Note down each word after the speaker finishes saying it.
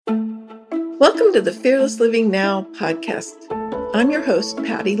Welcome to the Fearless Living Now podcast. I'm your host,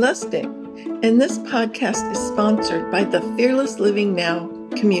 Patty Lustig, and this podcast is sponsored by the Fearless Living Now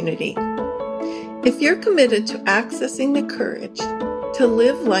community. If you're committed to accessing the courage to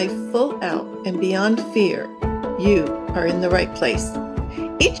live life full out and beyond fear, you are in the right place.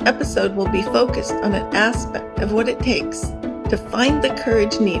 Each episode will be focused on an aspect of what it takes to find the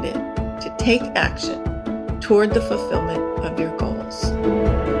courage needed to take action toward the fulfillment of your goals.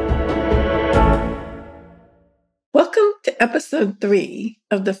 Welcome to episode 3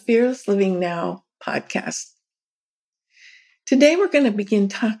 of the Fearless Living Now podcast. Today we're going to begin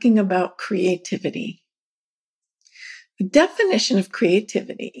talking about creativity. The definition of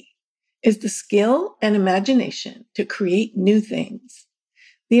creativity is the skill and imagination to create new things,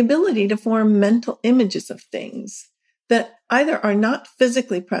 the ability to form mental images of things that either are not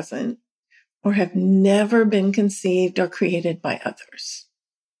physically present or have never been conceived or created by others.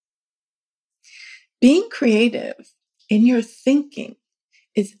 Being creative in your thinking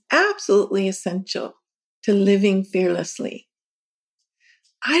is absolutely essential to living fearlessly.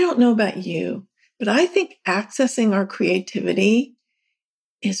 I don't know about you, but I think accessing our creativity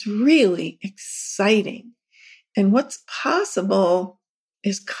is really exciting. And what's possible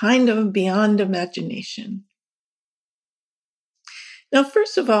is kind of beyond imagination. Now,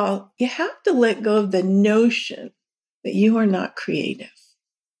 first of all, you have to let go of the notion that you are not creative.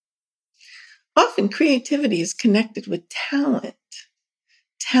 Often creativity is connected with talent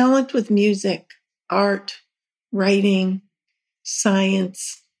with music, art, writing,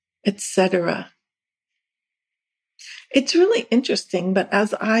 science, etc. It's really interesting, but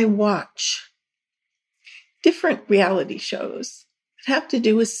as I watch different reality shows that have to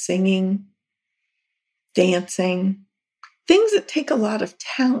do with singing, dancing, things that take a lot of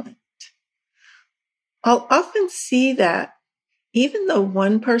talent, I'll often see that even though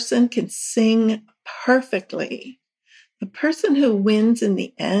one person can sing perfectly, the person who wins in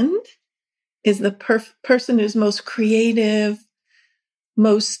the end is the person who's most creative,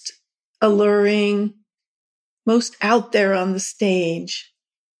 most alluring, most out there on the stage,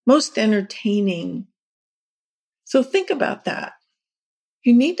 most entertaining. So think about that.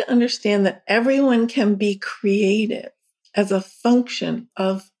 You need to understand that everyone can be creative as a function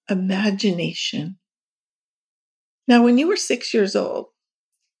of imagination. Now, when you were 6 years old,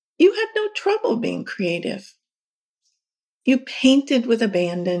 you had no trouble being creative. You painted with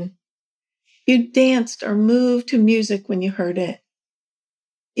abandon. You danced or moved to music when you heard it.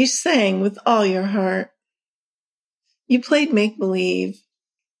 You sang with all your heart. You played make-believe,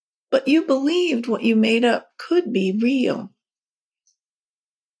 but you believed what you made up could be real.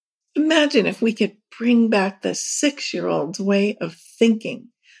 Imagine if we could bring back the 6-year-old's way of thinking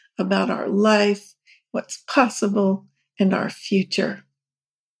about our life, what's possible, and our future.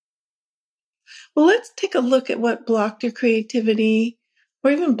 Well, let's take a look at what blocked your creativity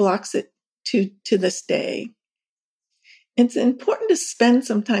or even blocks it to this day. It's important to spend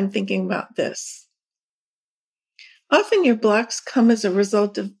some time thinking about this. Often your blocks come as a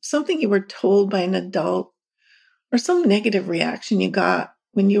result of something you were told by an adult or some negative reaction you got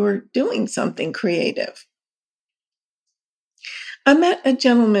when you were doing something creative. I met a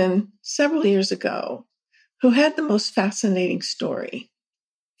gentleman several years ago who had the most fascinating story.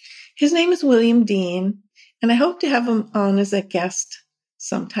 His name is William Dean, and I hope to have him on as a guest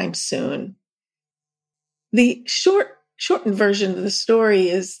sometime soon. The shortened version of the story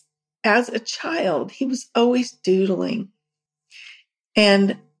is, as a child, he was always doodling,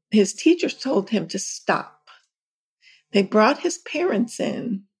 and his teachers told him to stop. They brought his parents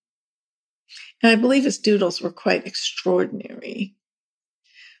in, and I believe his doodles were quite extraordinary.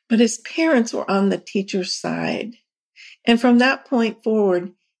 But his parents were on the teacher's side, and from that point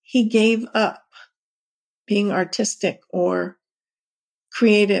forward, he gave up being artistic or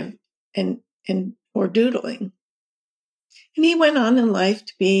creative or doodling. And he went on in life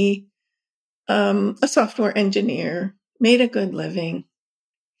to be a software engineer, made a good living.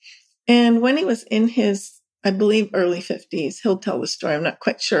 And when he was in his, I believe, early 50s, he'll tell the story, I'm not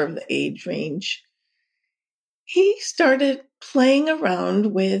quite sure of the age range, he started playing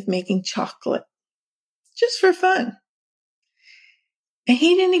around with making chocolate just for fun. And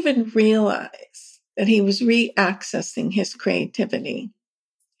he didn't even realize that he was reaccessing his creativity.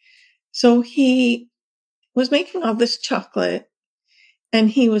 So he was making all this chocolate and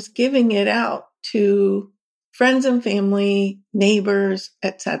he was giving it out to friends and family, neighbors,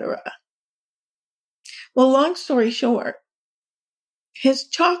 etc. Well, long story short, his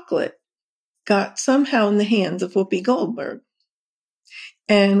chocolate got somehow in the hands of Whoopi Goldberg.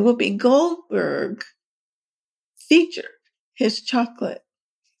 And Whoopi Goldberg featured his chocolate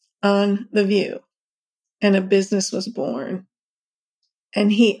on The View, and a business was born.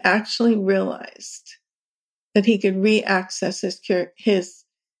 And he actually realized that he could re-access his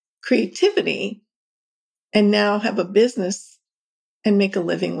creativity and now have a business and make a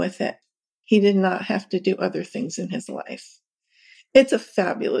living with it. He did not have to do other things in his life. It's a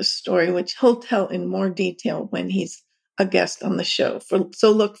fabulous story, which he'll tell in more detail when he's a guest on the show.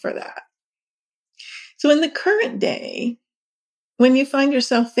 So look for that. So in the current day, when you find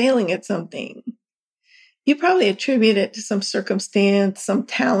yourself failing at something, you probably attribute it to some circumstance, some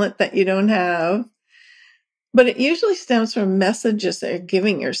talent that you don't have. But it usually stems from messages that you're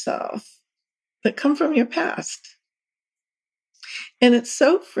giving yourself that come from your past. And it's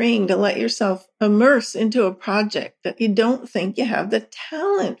so freeing to let yourself immerse into a project that you don't think you have the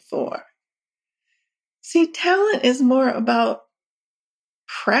talent for. See, talent is more about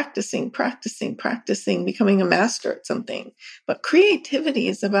practicing, becoming a master at something. But creativity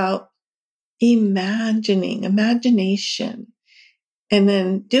is about imagination, and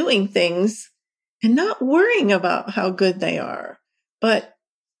then doing things and not worrying about how good they are, but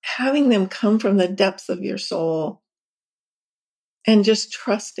having them come from the depths of your soul and just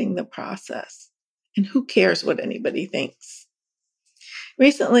trusting the process. And who cares what anybody thinks?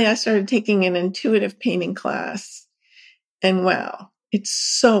 Recently, I started taking an intuitive painting class, and wow, it's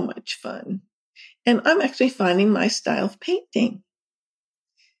so much fun. And I'm actually finding my style of painting.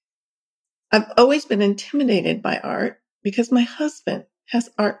 I've always been intimidated by art because my husband has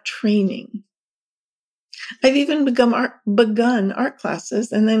art training. I've even begun art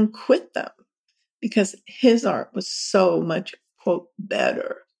classes and then quit them because his art was so much, quote,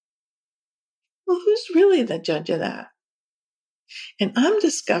 better. Well, who's really the judge of that? And I'm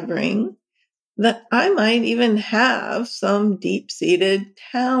discovering that I might even have some deep-seated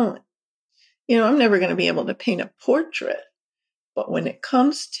talent. I'm never going to be able to paint a portrait, but when it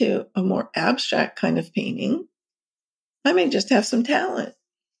comes to a more abstract kind of painting, I may just have some talent.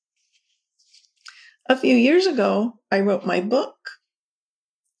 A few years ago, I wrote my book.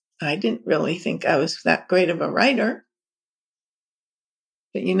 I didn't really think I was that great of a writer.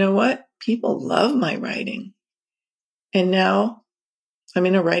 But you know what? People love my writing. And now I'm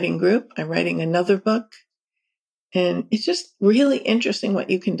in a writing group. I'm writing another book. And it's just really interesting what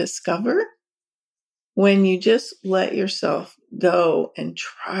you can discover when you just let yourself go and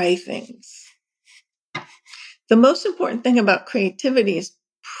try things. The most important thing about creativity is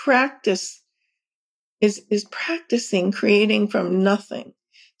practicing creating from nothing.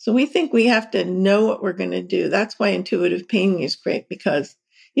 So we think we have to know what we're going to do. That's why intuitive painting is great, because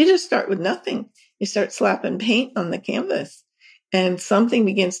you just start with nothing. You start slapping paint on the canvas and something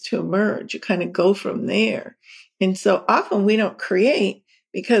begins to emerge. You kind of go from there. And so often we don't create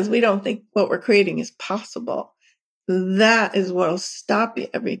because we don't think what we're creating is possible. That is what will stop you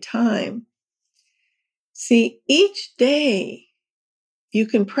every time. See, each day you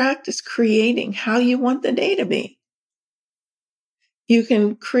can practice creating how you want the day to be. You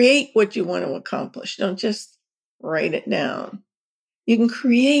can create what you want to accomplish. Don't just write it down. You can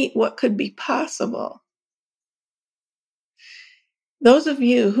create what could be possible. Those of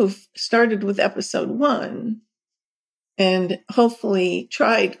you who've started with episode 1 and hopefully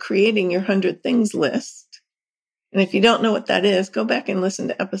tried creating your 100 things list, and if you don't know what that is, go back and listen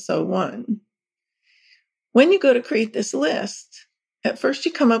to episode 1. When you go to create this list, at first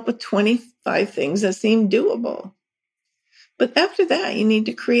you come up with 25 things that seem doable. But after that, you need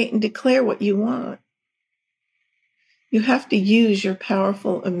to create and declare what you want. You have to use your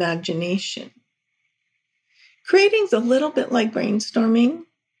powerful imagination. Creating's a little bit like brainstorming.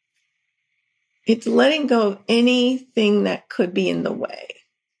 It's letting go of anything that could be in the way.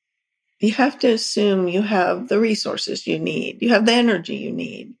 You have to assume you have the resources you need. You have the energy you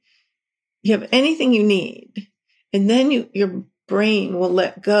need. You have anything you need. And then your brain will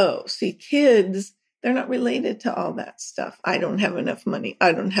let go. See, kids, they're not related to all that stuff. I don't have enough money.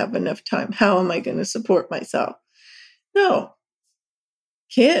 I don't have enough time. How am I going to support myself? No.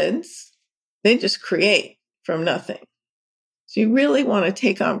 Kids, they just create from nothing. So you really want to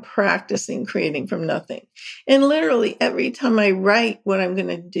take on practicing creating from nothing. And literally every time I write what I'm going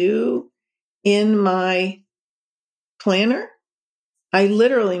to do in my planner, I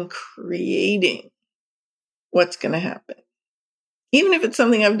literally am creating what's going to happen. Even if it's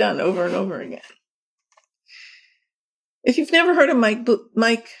something I've done over and over again. If you've never heard of Mike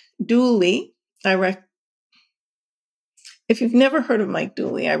Dooley, I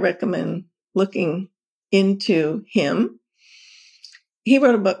recommend looking into him. He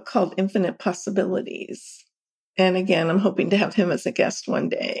wrote a book called Infinite Possibilities. And again, I'm hoping to have him as a guest one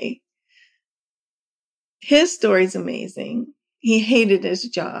day. His story is amazing. He hated his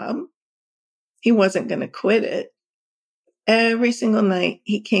job. He wasn't going to quit it. Every single night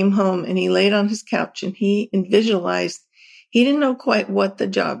he came home and he laid on his couch and he visualized, he didn't know quite what the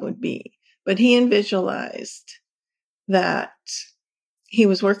job would be, but he visualized that he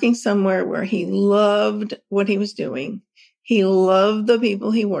was working somewhere where he loved what he was doing. He loved the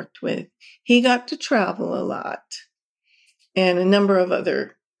people he worked with. He got to travel a lot and a number of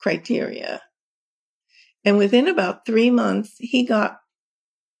other criteria. And within about 3 months, he got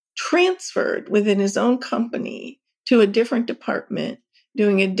transferred within his own company to a different department,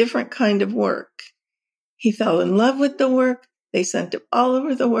 doing a different kind of work. He fell in love with the work. They sent him all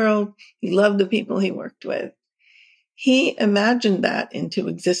over the world. He loved the people he worked with. He imagined that into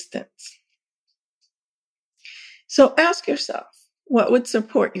existence. So ask yourself, what would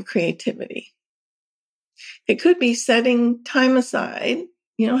support your creativity? It could be setting time aside,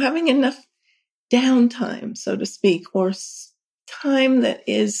 having enough downtime, so to speak, or time that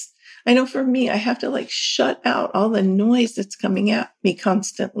is, I know for me, I have to shut out all the noise that's coming at me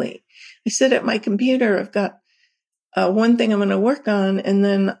constantly. I sit at my computer, I've got one thing I'm going to work on, and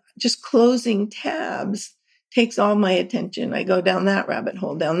then just closing tabs takes all my attention. I go down that rabbit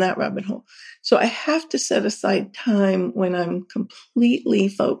hole. So I have to set aside time when I'm completely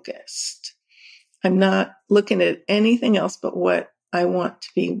focused. I'm not looking at anything else but what I want to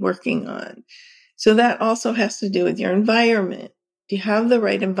be working on. So that also has to do with your environment. Do you have the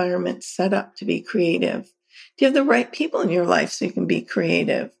right environment set up to be creative? Do you have the right people in your life so you can be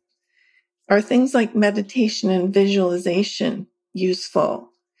creative? Are things like meditation and visualization useful?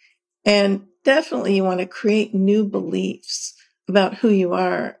 And definitely you want to create new beliefs about who you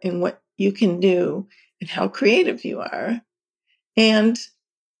are and what you can do and how creative you are. And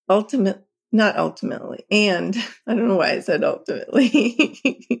I don't know why I said ultimately.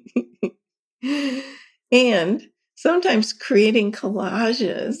 And sometimes creating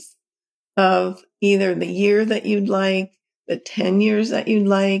collages of either the year that you'd like, the 10 years that you'd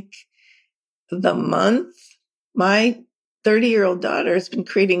like, the month. My 30-year-old daughter has been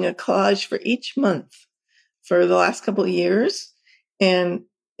creating a collage for each month for the last couple of years. And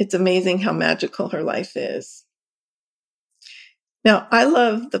it's amazing how magical her life is. Now, I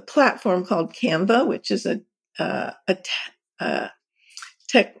love the platform called Canva, which is a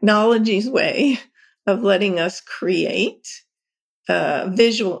technology's way of letting us create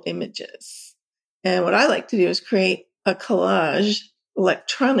visual images. And what I like to do is create a collage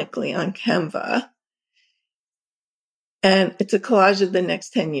electronically on Canva. And it's a collage of the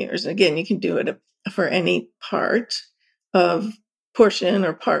next 10 years. Again, you can do it for any portion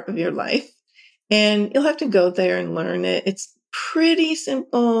or part of your life. And you'll have to go there and learn it. It's pretty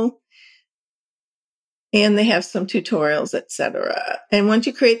simple. And they have some tutorials, etc. And once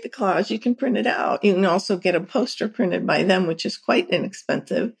you create the collage, you can print it out. You can also get a poster printed by them, which is quite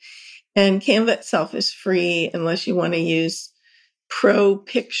inexpensive. And Canva itself is free unless you want to use Pro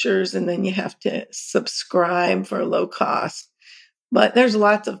Pictures, and then you have to subscribe for low cost. But there's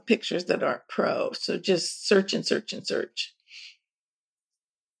lots of pictures that aren't pro, so just search and search and search.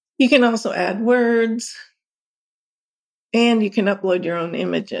 You can also add words, and you can upload your own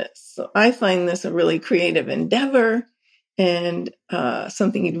images. So I find this a really creative endeavor and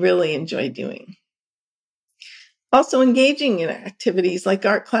something you'd really enjoy doing. Also, engaging in activities like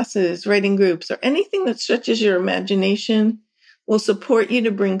art classes, writing groups, or anything that stretches your imagination will support you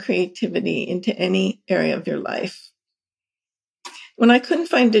to bring creativity into any area of your life. When I couldn't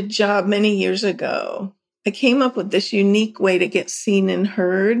find a job many years ago, I came up with this unique way to get seen and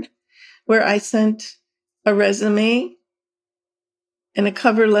heard, where I sent a resume and a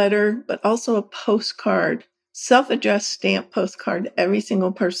cover letter, but also a postcard, self-addressed stamp postcard to every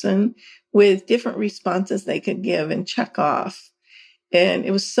single person with different responses they could give and check off. And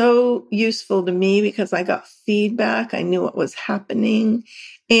it was so useful to me because I got feedback. I knew what was happening.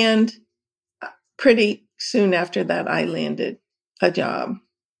 And pretty soon after that, I landed a job.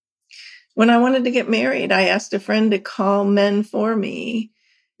 When I wanted to get married, I asked a friend to call men for me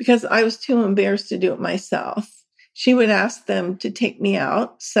because I was too embarrassed to do it myself. She would ask them to take me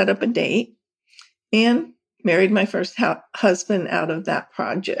out, set up a date, and married my first husband out of that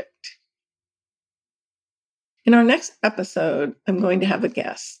project. In our next episode, I'm going to have a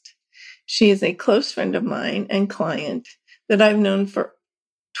guest. She is a close friend of mine and client that I've known for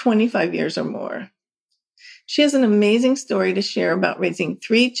 25 years or more. She has an amazing story to share about raising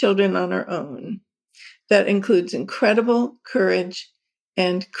 3 children on her own that includes incredible courage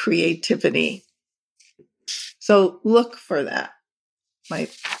and creativity. So look for that, my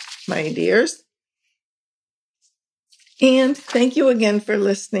dears. And thank you again for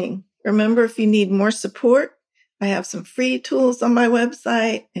listening. Remember, if you need more support, I have some free tools on my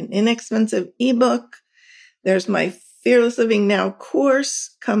website, an inexpensive ebook. There's my Fearless Living Now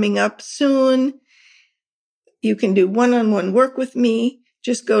course coming up soon. You can do one-on-one work with me.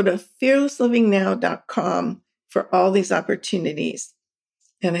 Just go to fearlesslivingnow.com for all these opportunities.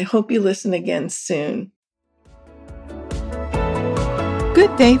 And I hope you listen again soon.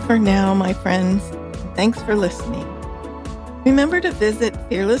 Good day for now, my friends. Thanks for listening. Remember to visit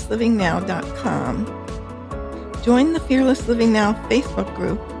fearlesslivingnow.com. Join the Fearless Living Now Facebook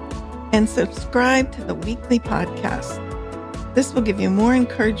group and subscribe to the weekly podcast. This will give you more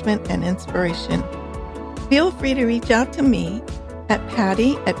encouragement and inspiration. Feel free to reach out to me at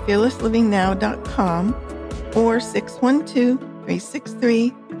patty@fearlesslivingnow.com or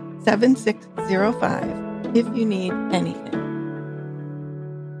 612-363-7605 if you need anything.